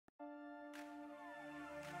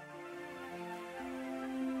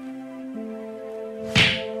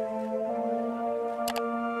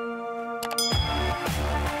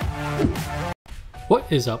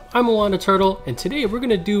What is up? I'm Alana Turtle, and today we're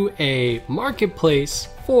gonna do a marketplace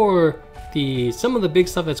for some of the big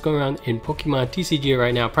stuff that's going around in Pokemon TCG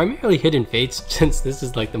right now, primarily Hidden Fates, since this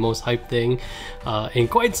is like the most hyped thing in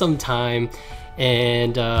quite some time.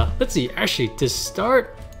 And let's see, actually to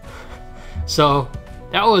start, so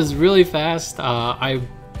that was really fast.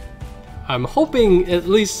 I'm hoping at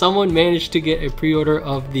least someone managed to get a pre-order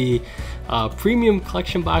of the premium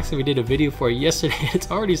collection box that we did a video for yesterday. It's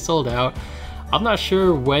already sold out. I'm not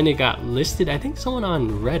sure when it got listed. I think someone on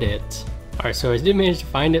Reddit. All right, so I did manage to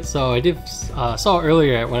find it. So I did saw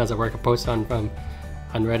earlier when I was at work a post on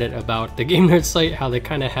Reddit about the Game Nerd site, how they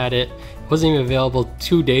kind of had it. It wasn't even available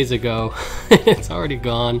 2 days ago. It's already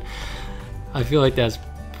gone. I feel like that's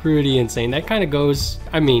pretty insane. That kind of goes,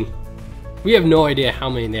 I mean, we have no idea how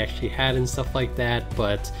many they actually had and stuff like that,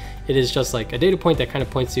 but it is just like a data point that kind of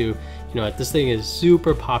points to, you know, this thing is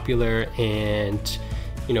super popular, and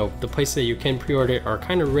you know, the places that you can pre-order it are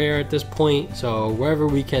kind of rare at this point. So wherever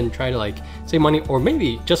we can try to like save money or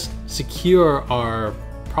maybe just secure our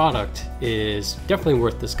product is definitely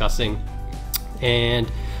worth discussing. And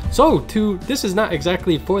so this is not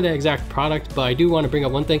exactly for the exact product, but I do want to bring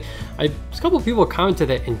up one thing. A couple of people commented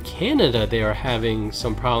that in Canada they are having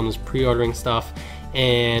some problems pre-ordering stuff.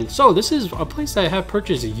 And so this is a place that I have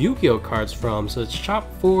purchased Yu-Gi-Oh cards from. So it's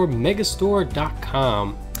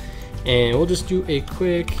shop4megastore.com. And we'll just do a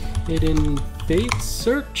quick Hidden Fates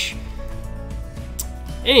search.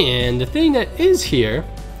 And the thing that is here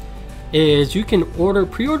is you can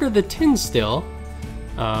pre-order the tin still.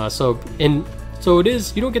 So it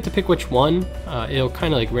is, you don't get to pick which one. It'll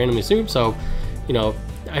kind of like randomly assume. So, you know,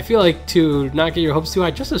 I feel like to not get your hopes too high,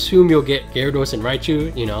 just assume you'll get Gyarados and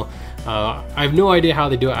Raichu. You know, I have no idea how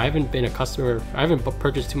they do it. I haven't been a customer. I haven't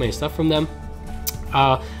purchased too many stuff from them.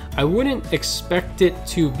 I wouldn't expect it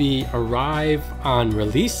to arrive on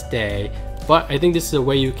release day, but I think this is a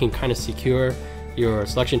way you can kind of secure your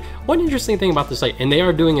selection. One interesting thing about the site, and they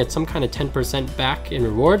are doing it some kind of 10% back in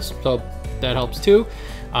rewards, so that helps too.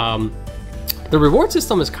 The reward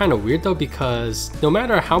system is kind of weird though, because no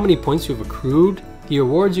matter how many points you've accrued, the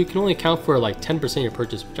rewards you can only count for like 10% of your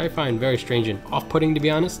purchase, which I find very strange and off-putting, to be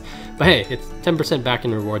honest. But hey, it's 10% back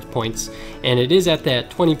in rewards points, and it is at that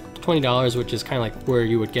 $20, which is kind of like where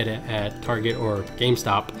you would get it at Target or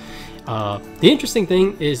GameStop. The interesting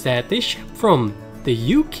thing is that they ship from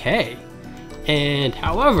the UK, and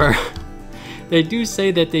however, they do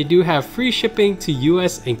say that they do have free shipping to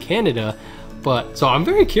US and Canada. But so I'm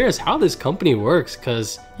very curious how this company works,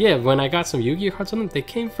 because yeah, when I got some Yu-Gi-Oh cards from them, they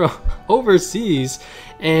came from overseas,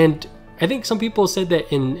 and I think some people said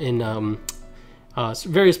that in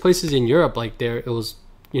various places in Europe, like it was,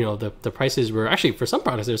 you know, the prices were actually, for some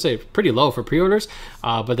products, they would say pretty low for pre-orders,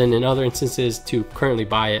 but then in other instances to currently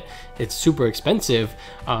buy it, it's super expensive.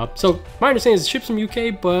 So my understanding is it ships from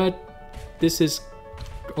UK, but this is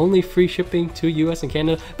only free shipping to US and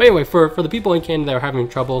Canada. But anyway, for the people in Canada that are having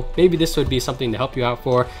trouble, maybe this would be something to help you out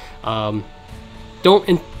for.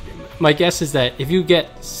 My guess is that if you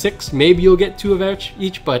get 6, maybe you'll get 2 of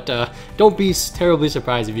each, but don't be terribly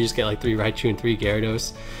surprised if you just get like 3 Raichu and 3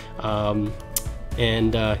 Gyarados.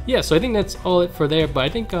 Yeah, so I think that's all it for there, but I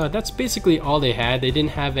think that's basically all they had. They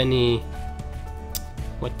didn't have any,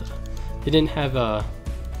 they didn't have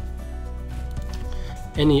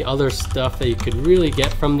any other stuff that you could really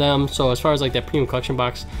get from them. So as far as like that premium collection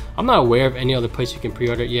box, I'm not aware of any other place you can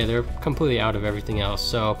pre-order. Yeah, they're completely out of everything else,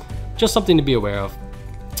 so just something to be aware of.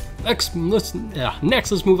 Next, let's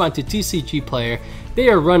move on to TCG Player. They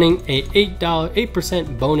are running a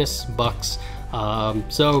 8% bonus bucks.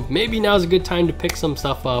 So maybe now's a good time to pick some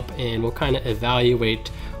stuff up, and we'll kind of evaluate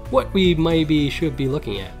what we maybe should be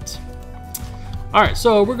looking at. All right,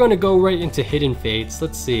 so we're going to go right into Hidden Fates.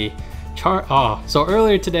 Let's see. So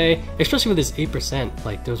earlier today, especially with this 8%,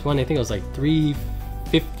 like there was one, I think it was like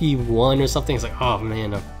 351 or something. It's like, oh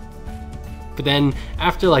man. But then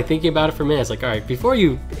after like thinking about it for a minute, it's like, all right, before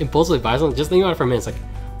you impulsively buy something, just think about it for a minute. It's like,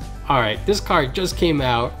 all right, this card just came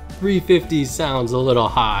out, 350 sounds a little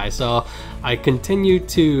high. So I continue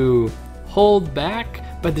to hold back,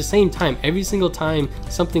 but at the same time, every single time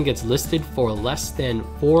something gets listed for less than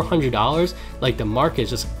 $400, like the market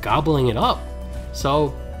is just gobbling it up.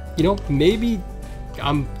 So, you know, maybe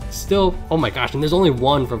I'm still, oh my gosh, and there's only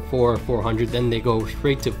one for 400, then they go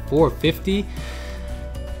straight to 450.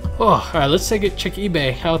 Oh, all right, let's check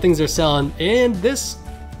eBay, how things are selling, and this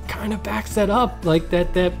kind of backs that up. Like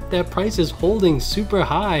that price is holding super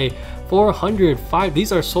high. 405.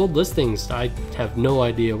 These are sold listings. I have no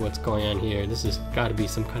idea what's going on here. This has got to be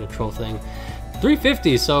some kind of troll thing.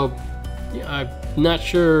 350. So yeah, I'm not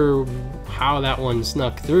sure how that one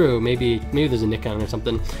snuck through. Maybe there's a nick on it or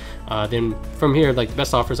something. Then from here, like the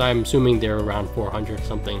best offers, I'm assuming they're around 400 or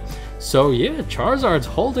something. So yeah, Charizard's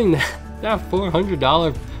holding that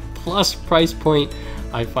 $400 plus price point.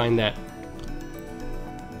 I find that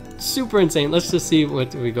super insane. Let's just see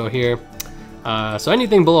what we go here. So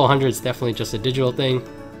anything below 100 is definitely just a digital thing.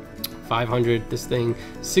 500, this thing,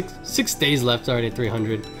 six days left, already at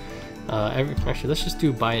 300. Actually, let's just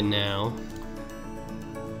do buy it now.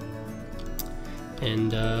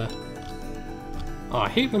 And oh, I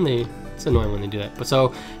hate when it's annoying when they do that. But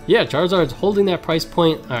so yeah, Charizard's holding that price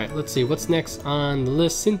point. All right, let's see what's next on the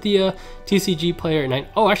list. Cynthia, TCG player at 9.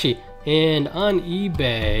 Oh, actually, and on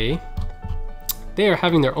eBay, they are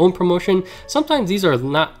having their own promotion. Sometimes these are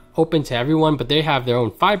not open to everyone, but they have their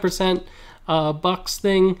own 5% bucks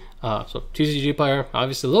thing. So TCG player,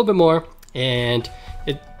 obviously a little bit more, and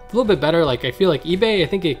it's a little bit better. Like I feel like eBay, I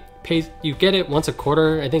think it pays, you get it once a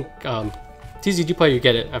quarter. I think TCG player, you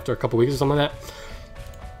get it after a couple weeks or something like that.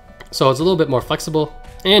 So it's a little bit more flexible,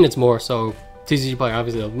 and it's more. So TCG player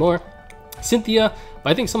obviously a little more. Cynthia, but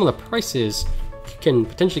I think some of the prices can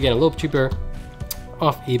potentially get a little cheaper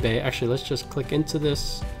off eBay. Actually, let's just click into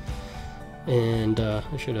this, and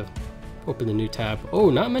I should have opened a new tab. Oh,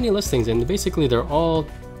 not many listings, and basically they're all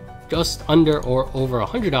just under or over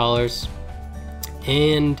 $100,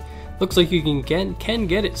 and looks like you can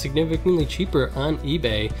get it significantly cheaper on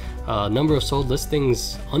eBay. Number of sold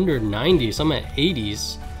listings under 90, some at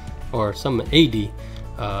 80s, or some at 80.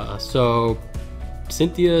 So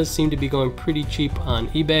Cynthia's seem to be going pretty cheap on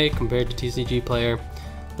eBay compared to TCG player.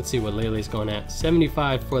 Let's see what Lele's going at.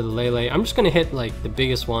 75 for the Lele. I'm just gonna hit like the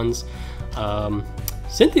biggest ones.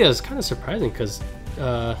 Cynthia is kind of surprising because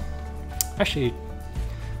actually,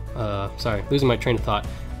 sorry, losing my train of thought.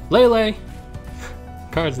 Lele,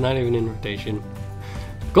 card's not even in rotation.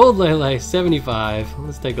 Gold Lele, 75.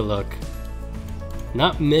 Let's take a look.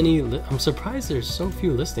 Not many. I'm surprised there's so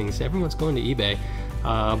few listings. Everyone's going to eBay.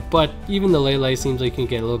 But even the Lele seems like you can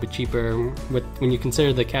get a little bit cheaper when you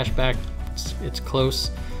consider the cashback. It's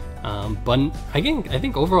close. But I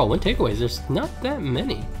think overall, one takeaway is there's not that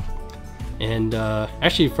many. And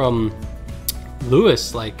actually from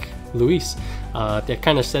Luis, that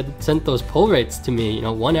kind of sent those pull rates to me. You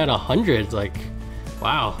know, 1 out of 100. Like,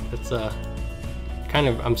 wow, that's kind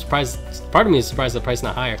of, I'm surprised. Part of me is surprised the price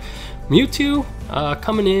not higher. Mewtwo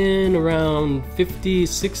coming in around 50,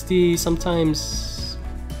 60, sometimes,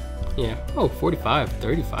 yeah. Oh, 45,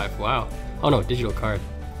 35. Wow. Oh no, digital card.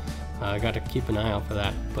 I got to keep an eye out for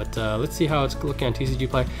that. But let's see how it's looking on TCG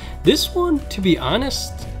Player. This one, to be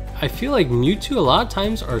honest, I feel like Mewtwo a lot of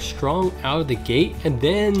times are strong out of the gate, and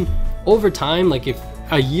then over time, like if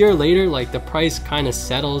a year later, like the price kind of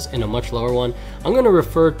settles in a much lower one. I'm gonna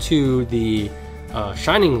refer to the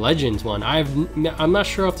Shining Legends one. I'm not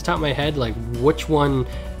sure off the top of my head like which one.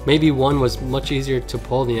 Maybe one was much easier to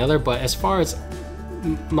pull than the other. But as far as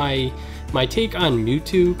my take on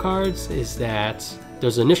Mewtwo cards is that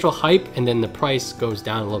there's initial hype and then the price goes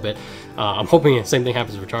down a little bit. I'm hoping the same thing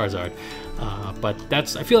happens for Charizard. But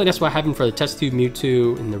I feel like that's what happened for the Test Tube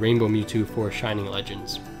Mewtwo and the Rainbow Mewtwo for Shining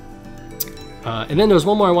Legends. And then there's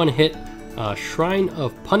one more I want to hit, Shrine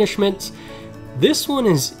of Punishment. This one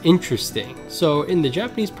is interesting. So in the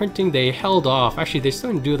Japanese printing, they held off. Actually, they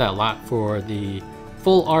still do that a lot for the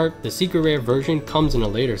full art. The secret rare version comes in a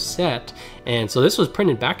later set. And so this was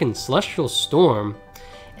printed back in Celestial Storm.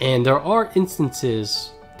 And there are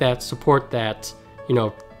instances that support that, you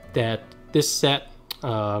know, that this set,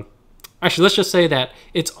 actually, let's just say that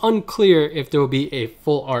it's unclear if there will be a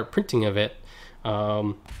full art printing of it.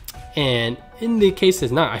 And in the case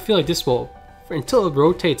it's not, I feel like this will, until it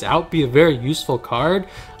rotates out, be a very useful card.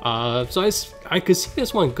 So I could see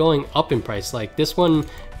this one going up in price. Like this one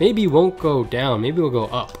maybe won't go down, maybe will go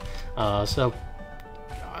up. So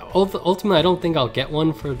ultimately, I don't think I'll get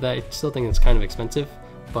one for that. I still think it's kind of expensive,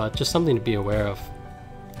 but just something to be aware of.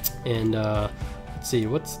 And let's see,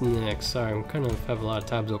 what's next? Sorry, I'm kind of have a lot of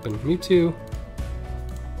tabs open. Mewtwo.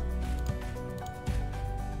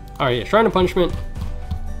 All right, yeah, Shrine of Punishment.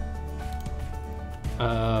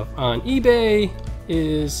 On eBay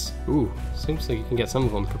is, ooh, seems like you can get some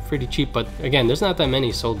of them for pretty cheap, but again, there's not that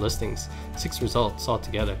many sold listings. 6 results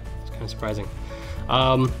altogether. It's kind of surprising.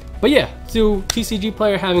 But yeah, so TCG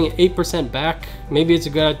Player having an 8% back, maybe it's a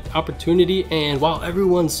good opportunity. And while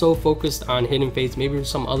everyone's so focused on Hidden Fates, maybe there's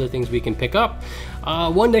some other things we can pick up.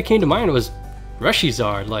 One that came to mind was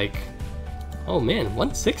Charizard. Like, oh man,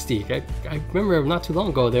 160. I remember not too long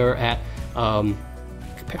ago they were at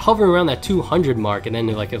hovering around that 200 mark, and then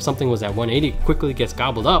like if something was at 180, it quickly gets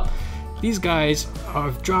gobbled up. These guys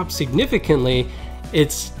have dropped significantly.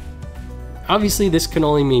 It's obviously this can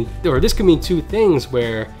only mean, or this could mean two things,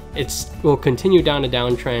 where it will continue down a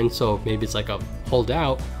downtrend, so maybe it's like a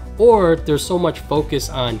holdout, or there's so much focus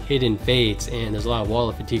on Hidden Fates and there's a lot of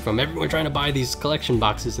wallet fatigue from everyone trying to buy these collection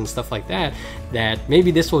boxes and stuff like that, that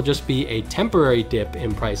maybe this will just be a temporary dip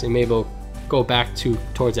in price and maybe it'll go back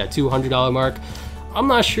towards that $200 mark. I'm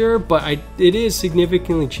not sure, but it is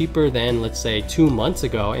significantly cheaper than, let's say, 2 months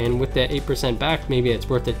ago, and with that 8% back, maybe it's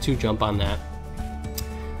worth it to jump on that.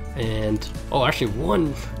 And oh,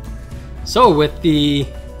 actually so with the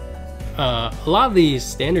a lot of these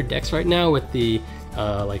standard decks right now with the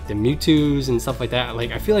like the Mewtwo's and stuff like that,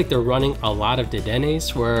 like I feel like they're running a lot of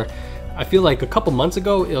Dedenes, where I feel like a couple months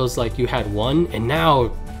ago it was like you had one, and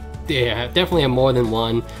now they definitely have more than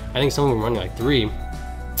one. I think some of them are running like 3.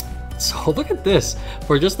 So look at this,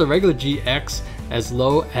 for just the regular GX as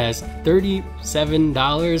low as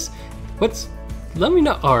 $37. Let me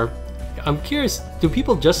know, or I'm curious, do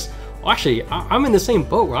people just, actually I'm in the same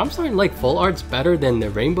boat where I'm starting to like full arts better than the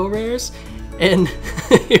rainbow rares, and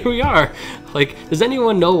here we are. Like, does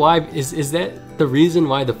anyone know why? Is that the reason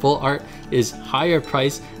why the full art is higher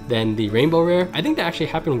price than the rainbow rare? I think that actually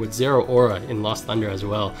happened with Zero Aura in Lost Thunder as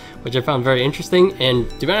well, which I found very interesting. And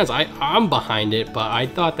to be honest, I'm behind it, but I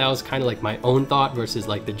thought that was kind of like my own thought versus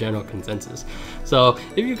like the general consensus. So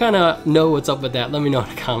if you kind of know what's up with that, let me know in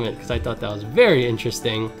a comment, because I thought that was very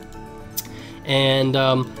interesting. And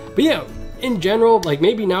but yeah, in general, like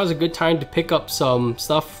maybe now is a good time to pick up some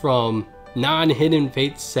stuff from non-Hidden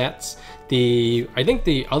Fates sets. I think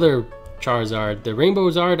the other Charizard, the Rainbow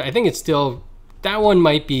Zard, I think it's still, that one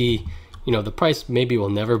might be, you know, the price maybe will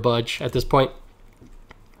never budge at this point.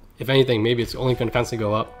 If anything, maybe it's only going to constantly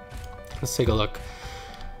go up. Let's take a look.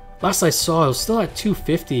 Last I saw, it was still at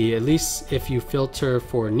 250, at least if you filter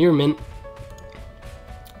for near mint.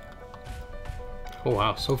 Oh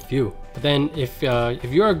wow, so few. But then if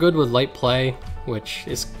you are good with light play, which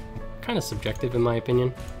is kind of subjective in my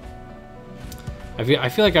opinion, I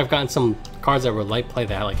feel like I've gotten some cards that were light play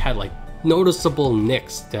that had like noticeable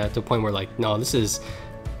nicks to the point where like, no, this is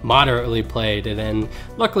moderately played. And then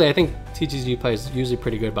luckily I think TCG play is usually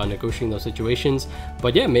pretty good about negotiating those situations.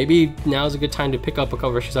 But yeah, maybe now is a good time to pick up a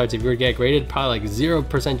couple of Charizards. If you were to get graded, probably like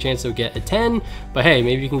 0% chance to get a 10, but hey,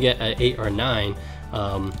 maybe you can get an 8 or 9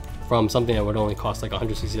 from something that would only cost like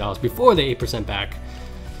 $160 before the 8% back.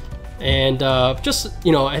 And just,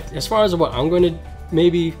 you know, as far as what I'm going to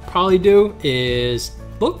maybe probably do is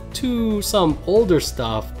look to some older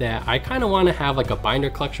stuff that I kind of want to have like a binder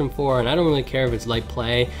collection for, and I don't really care if it's light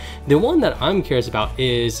play. The one that I'm curious about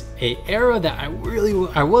is a era that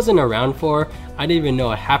I wasn't around for. I didn't even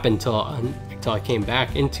know it happened until I came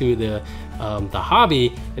back into the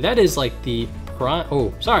hobby. And that is like the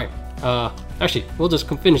actually we'll just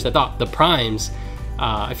finish that thought. The primes.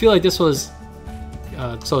 I feel like this was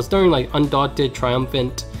so it's during like Undaunted,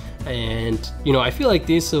 Triumphant, and you know, I feel like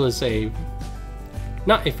this was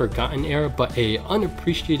not a forgotten era, but a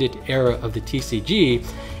unappreciated era of the TCG,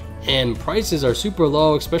 and prices are super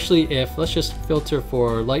low, especially if, let's just filter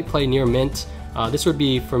for light play near mint. This would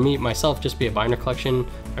be, for me myself, just be a binder collection.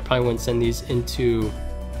 I probably wouldn't send these into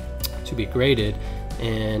to be graded.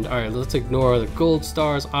 And all right, let's ignore the gold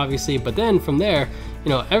stars obviously, but then from there, you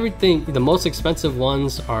know, everything, the most expensive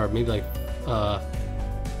ones are maybe like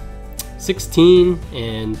 16,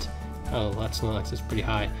 and oh, that's pretty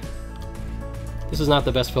high. This is not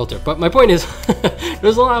the best filter, but my point is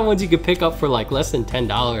there's a lot of ones you could pick up for like less than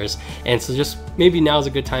 $10, and so just maybe now is a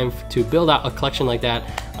good time to build out a collection like that.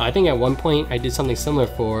 I think at one point I did something similar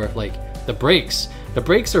for like the breaks. The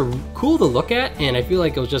breaks are cool to look at, and I feel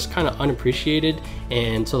like it was just kind of unappreciated,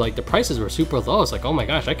 and so like the prices were super low. It's like, oh my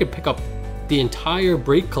gosh, I could pick up the entire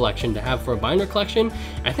break collection to have for a binder collection.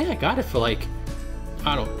 I think I got it for like,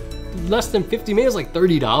 I don't know, less than 50, maybe it's like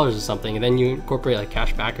 $30 or something, and then you incorporate like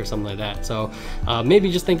Cashback or something like that. So maybe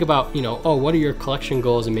just think about, you know, oh, what are your collection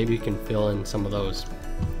goals, and maybe you can fill in some of those.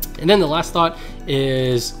 And then the last thought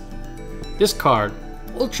is this card,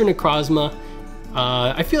 Ultra Necrozma.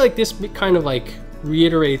 I feel like this kind of like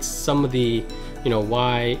reiterates some of the, you know,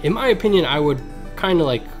 why, in my opinion, I would kind of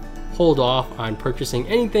like hold off on purchasing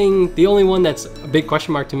anything. The only one that's a big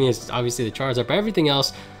question mark to me is obviously the Charizard, but everything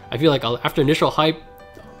else, I feel like after initial hype,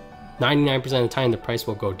 99% of the time the price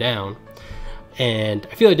will go down. And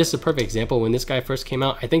I feel like this is a perfect example. When this guy first came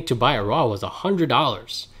out, I think to buy it raw was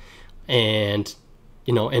 $100, and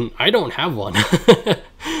you know, and I don't have one.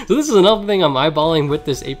 So this is another thing I'm eyeballing with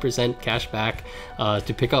this 8% cashback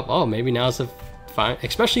to pick up. Oh, maybe now's the fine,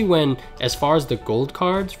 especially when, as far as the gold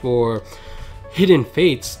cards for Hidden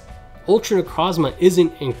Fates, Ultra Necrozma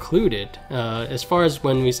isn't included. As far as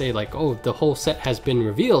when we say like, oh, the whole set has been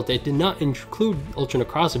revealed, it did not include Ultra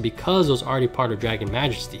Necrozma because it was already part of Dragon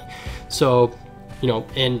Majesty. So you know,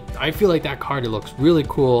 and I feel like that card, it looks really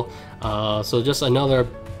cool. So just another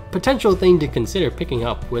potential thing to consider picking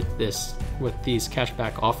up with these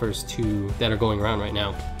cashback offers that are going around right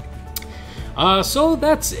now. So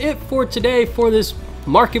that's it for today for this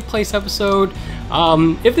marketplace episode.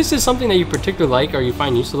 If this is something that you particularly like or you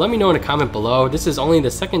find useful, let me know in a comment below. This is only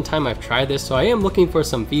the second time I've tried this, so I am looking for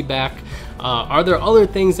some feedback. Are there other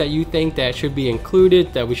things that you think that should be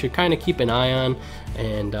included that we should kind of keep an eye on?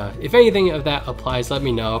 And if anything of that applies, let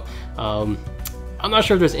me know. I'm not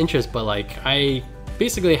sure if there's interest, but like I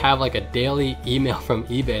basically have like a daily email from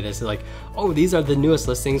eBay that's like, oh, these are the newest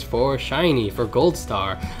listings for Shiny, for Gold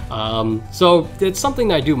Star. So it's something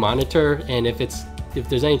that I do monitor, and if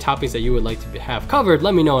there's any topics that you would like to have covered,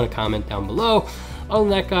 let me know in a comment down below. Other than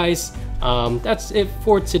that, guys, that's it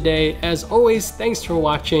for today. As always, thanks for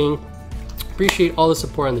watching. Appreciate all the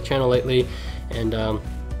support on the channel lately. And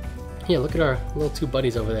yeah, look at our little two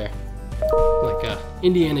buddies over there. Like a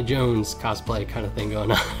Indiana Jones cosplay kind of thing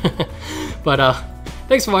going on. But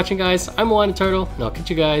thanks for watching, guys. I'm Waltham Turtle, and I'll catch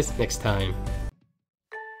you guys next time.